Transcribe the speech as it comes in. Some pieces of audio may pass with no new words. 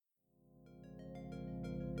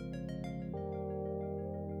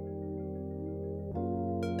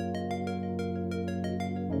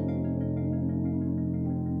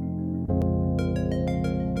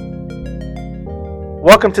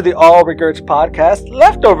Welcome to the All Regrets Podcast,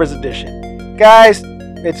 Leftovers Edition. Guys,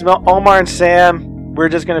 it's Omar and Sam. We're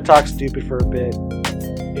just going to talk stupid for a bit.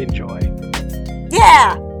 Enjoy.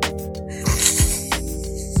 Yeah!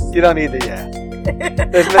 You don't need the yeah.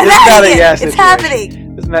 It's not a yes. It's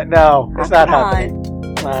happening. It's not happening.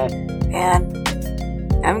 Come on. Man,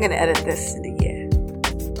 I'm going to edit this to the yeah.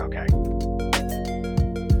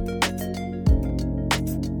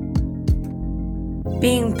 Okay.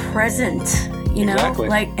 Being present. You know, Exactly.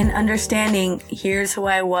 like an understanding, here's who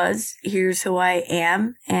I was, here's who I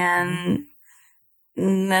am, and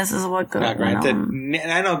this is what goes on.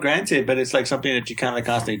 Granted, but it's like something that you kind of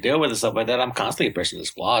constantly deal with and stuff like that. I'm constantly a person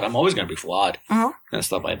that's flawed. I'm always going to be flawed and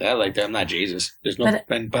stuff like that. Like, I'm not Jesus. There's no,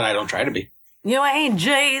 but I don't try to be. You ain't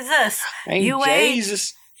Jesus. You ain't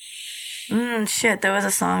Jesus. Shit, there was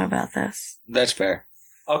a song about this. That's fair.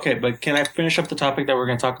 Okay, but can I finish up the topic that we're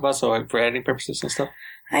going to talk about for editing purposes and stuff?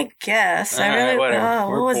 I guess. Whatever.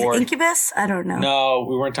 What was bored. it? Incubus? I don't know. No,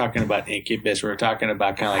 we weren't talking about Incubus. We were talking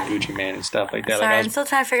about kind of like Gucci Mane and stuff like that. Sorry, like I'm still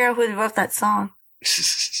trying to figure out who wrote that song.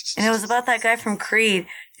 And it was about that guy from Creed.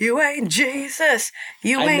 You ain't Jesus.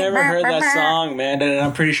 I never heard that song, man. And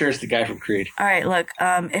I'm pretty sure it's the guy from Creed. All right, look.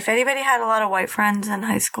 If anybody had a lot of white friends in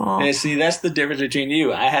high school, And see, that's the difference between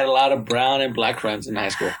you. I had a lot of brown and black friends in high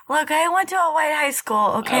school. look, I went to a white high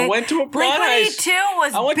school. Okay, I went to a brown high school. Blink-182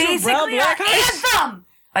 was basically our anthem.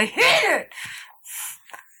 I hate it.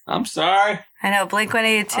 I'm sorry. I know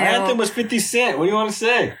Blink-182. Our anthem was 50 Cent. What do you want to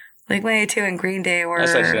say? Blink-182 and Green Day were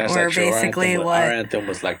That's not true. basically Our anthem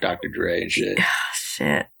was like Dr. Dre and shit.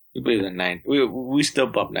 Shit. We believe in 90s. We still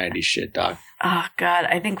bump 90s shit, dog. Oh God,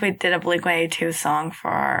 I think we did a Blink-182 song for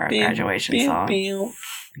our graduation song.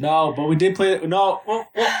 No, but we did play it. No, well,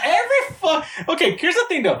 okay, here's the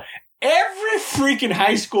thing though. Every freaking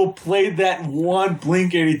high school played that one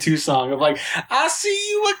Blink-182 song of like, I'll see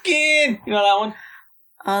you again. You know that one?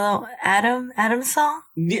 Oh, Adam's song?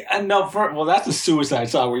 Yeah, no, that's a suicide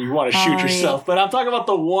song where you want to shoot yourself. But I'm talking about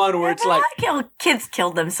the one where it's like... Kids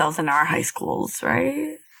killed themselves in our high schools,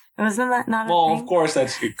 right? Wasn't that not a thing? Well, of course,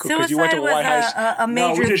 that's because you went to a white high school. A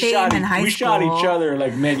major theme in high school. We shot each other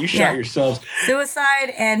like, man, you shot yourselves.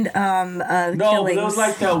 Suicide and No, killings. but it was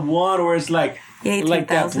like that one where it's like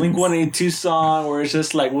that Blink-182 song where it's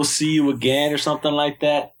just like, we'll see you again or something like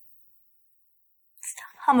that.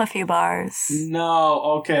 Hum a few bars. No,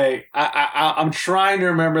 okay. I'm trying to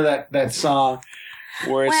remember that song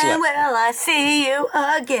where it's when will I see you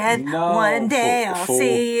again? No, One day I'll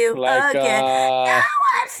see you again. Now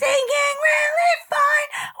I'm singing really fine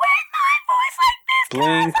with my voice like this.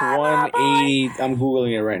 Blink-180. I'm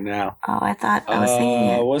Googling it right now. Oh, I thought I was singing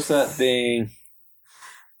it. What's that thing?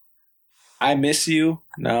 I Miss You?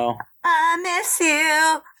 No. I miss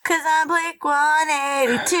you, 'cause I'm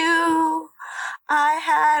Blink-182. I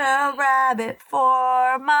had a rabbit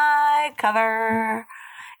for my cover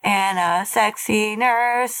and a sexy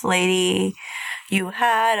nurse lady. You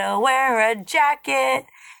had to wear a jacket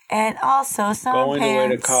and also some Going pants.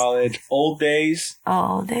 away to college. Old Days?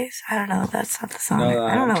 Old Days? I don't know. That's not the song. No,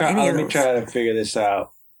 I don't know any of those. Let me try to figure this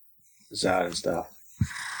out. And stuff.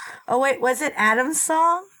 Oh, wait. Was it Adam's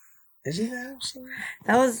song? Is it Adam's song?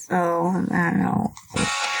 That was... Oh, I don't know.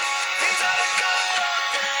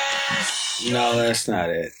 No, that's not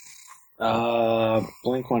it.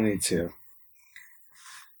 Blink-182.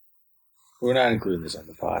 We're not including this on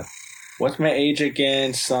the pod. What's my age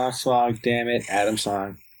again? Song, damn it. Adam's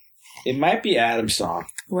song. It might be Adam's song.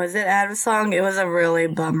 Was it Adam's song? It was a really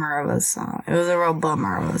bummer of a song. It was a real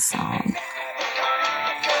bummer of a song.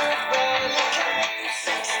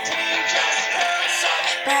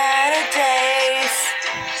 Better days.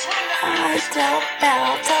 I don't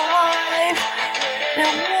felt alive. No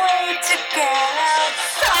way to get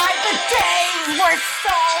outside. The days were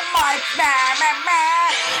so much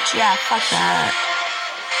Yeah, fuck that.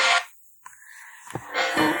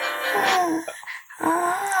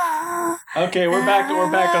 Okay, we're back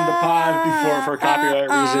on the pod for copyright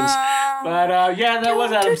reasons. But that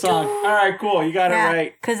was Adam's song. All right, cool. You got it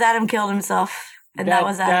right. Because Adam killed himself. And that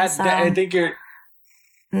was Adam's song. I think you're...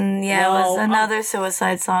 it was another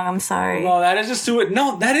suicide song. I'm sorry. No, that is a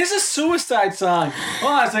suicide song.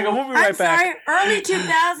 Hold on a second. We'll be right back. Sorry. Early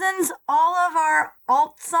 2000s, all of our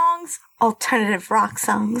alt songs, alternative rock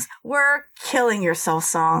songs, were killing yourself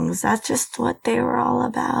songs. That's just what they were all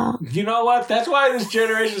about. You know what? That's why this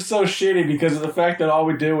generation is so shitty, because of the fact that all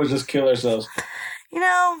we did was just kill ourselves. You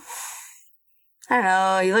know, I don't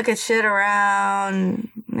know. You look at shit around.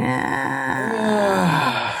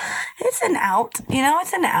 It's an out.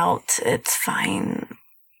 It's an out. It's fine.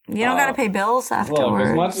 You don't got to pay bills afterwards. Look,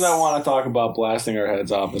 as much as I want to talk about blasting our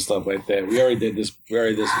heads off and stuff like that, we already did this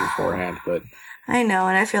beforehand. But I know,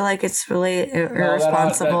 and I feel like it's really No,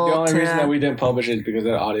 irresponsible. the only to, reason that we didn't publish it is because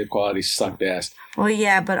that audio quality sucked ass. Well,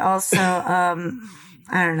 yeah, but also, I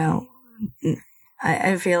don't know.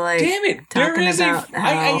 I feel like Damn it! There talking is about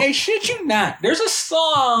how I shit you not. There's a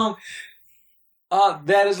song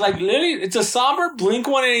that is like literally, it's a somber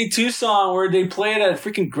Blink-182 song where they play it at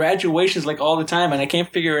freaking graduations like all the time, and I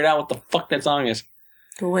can't figure it out what the fuck that song is.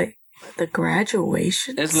 wait, the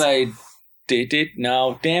graduation. It's like,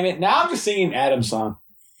 no, damn it! Now I'm just singing Adam's song.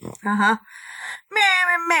 It's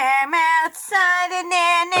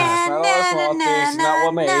not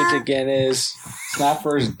what my age again is. It's not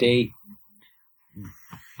first date.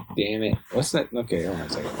 Damn it! What's that? Okay, hold on a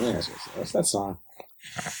second. Let me ask you this. What's that song?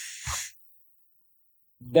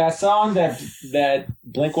 That song that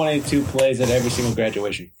Blink-182 plays at every single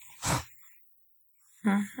graduation.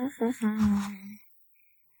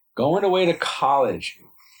 Going away to college.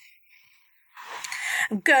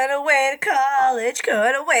 I'm going away to college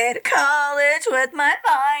with my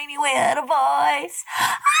whiny little voice.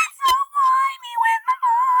 I'm so whiny with my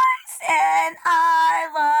voice, and I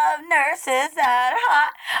love nurses that are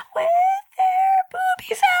hot with their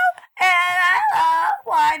boobies out. And I love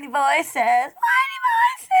whiny voices,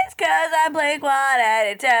 'cause I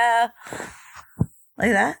Blink-182.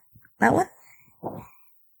 Like that? That one?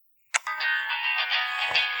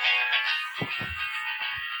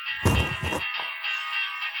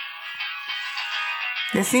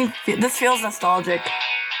 This feels nostalgic.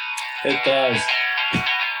 It does.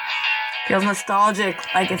 Feels nostalgic,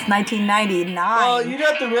 like it's 1999. Well, you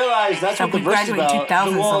have to realize that's So what the we verse is graduate about.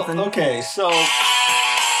 2000 Well, something. okay, so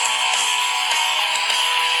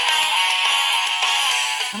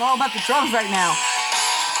I'm all about the drums right now.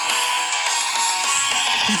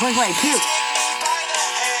 Blink-182.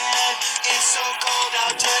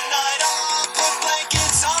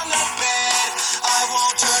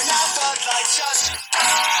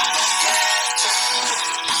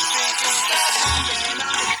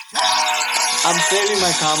 I'm saving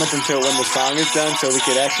my comments until when the song is done so we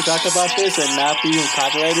could actually talk about this and not be in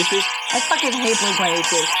copyright issues. I fucking hate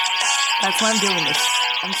Blink-182. That's why I'm doing this.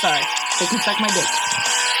 I'm sorry. They can suck my dick.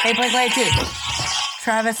 Hey, Blink-182.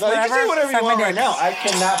 Travis, No, you forever. can say whatever suck you my want dick. right now. I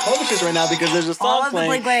cannot publish this right now because there's a All song of the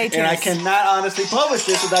playing, Blink-182s. and I cannot honestly publish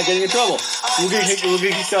this without getting in trouble. We'll get kicked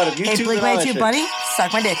out of Hey, YouTube and all that Blink-182, shit. buddy.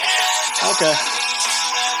 Suck my dick. Okay.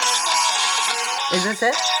 Is this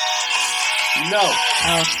it? No.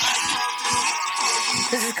 Oh.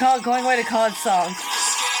 This is called Going Away to College song.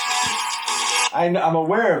 I'm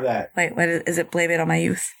aware of that. Wait, what is it? Blame It on My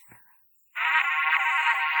Youth.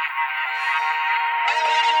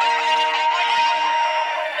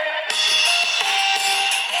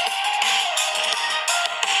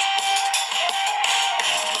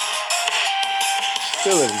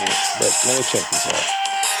 Still isn't it, but let me check this out.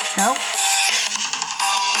 No? I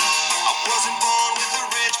wasn't born with a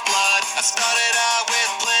rich blood. I started out with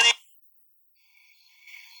plenty.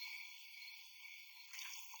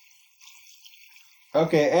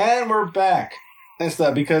 Okay, and we're back and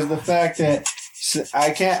stuff because of the fact that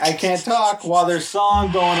I can't talk while there's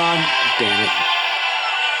song going on. Damn it!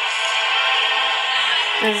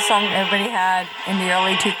 There's a song everybody had in the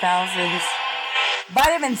early 2000s.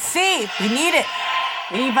 Vitamin C! We need it!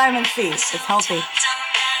 We need vitamin C. It's healthy.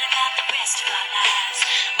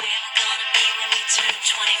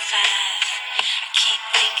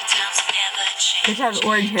 Bitch has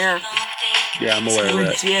orange hair. Yeah, I'm aware of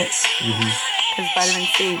that. Legit. Because vitamin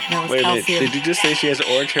C, no, it's Wait a minute, calcium. did you just say she has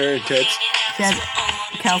orange hair and tits? She has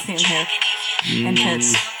calcium hair. And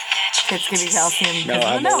tits. Tits give you calcium. No,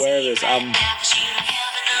 I'm aware of this.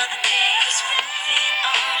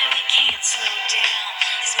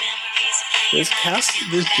 Does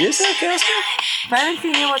Jizz have calcium? Vitamin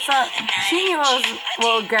C knew what's up. She knew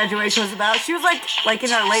what graduation was about. She was like in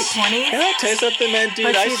her late 20s. Can I tell you something, man, dude?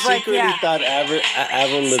 But I she's like, secretly yeah. thought Avril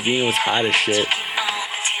Lavigne was hot as shit.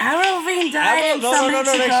 Avril Lavigne died and somebody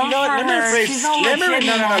took over for her. She's all Let me legit.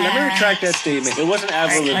 retract that statement. It wasn't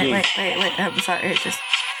Avril Lavigne. Wait. I'm sorry. It's just,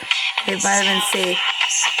 hey, vitamin C.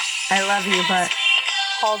 I love you, but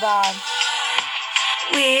hold on.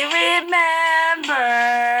 We remember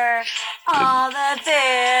all the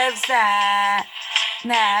things that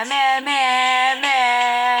I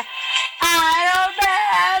remember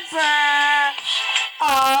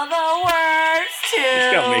all the words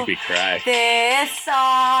It's gonna make to me cry. this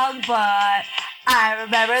song, but I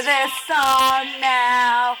remember this song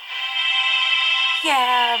now.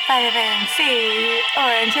 Yeah, vitamin C,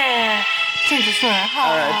 orange hair, changes for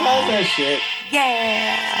heart. Alright, pause that shit.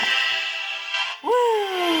 Yeah.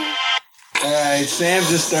 Woo. right, Sam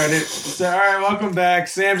just started. So, all right, welcome back.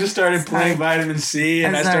 Sam just started playing Vitamin C,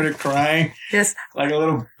 and I started crying Just like a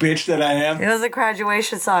little bitch that I am. it was a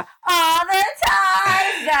graduation song. All the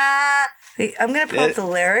time. Yeah. I'm gonna pull up the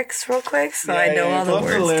lyrics real quick so I know all the pull up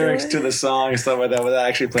words. the lyrics to to the song and stuff like that without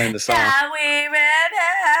actually playing the song. That we remember.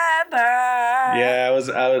 Yeah,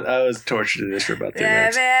 I was tortured to this for about 3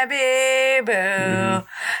 minutes. Baby boo,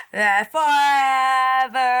 that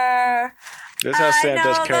forever. This is how Sam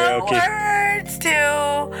does I know karaoke. the words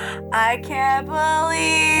to I can't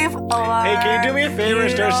believe. Hey, can you do me a favor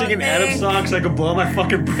and start singing Adam songs so I can blow my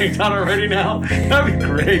fucking brains out already now? That'd be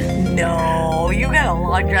great. No, you got a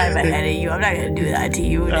long drive ahead of you. I'm not gonna do that to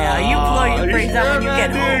you now. You blow your brains out when you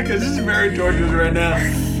get home. Because this is very torturous right now.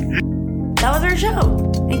 That was our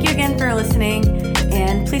show. Thank you again for listening,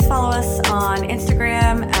 and please follow us on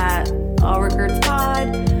Instagram at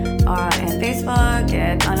allrecordspod, and Facebook,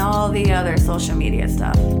 and on all the other social media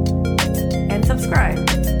stuff. And subscribe.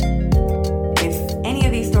 If any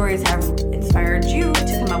of these stories have inspired you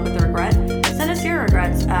to come up with a regret, send us your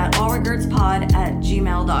regrets at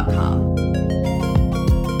allrecordspod@gmail.com.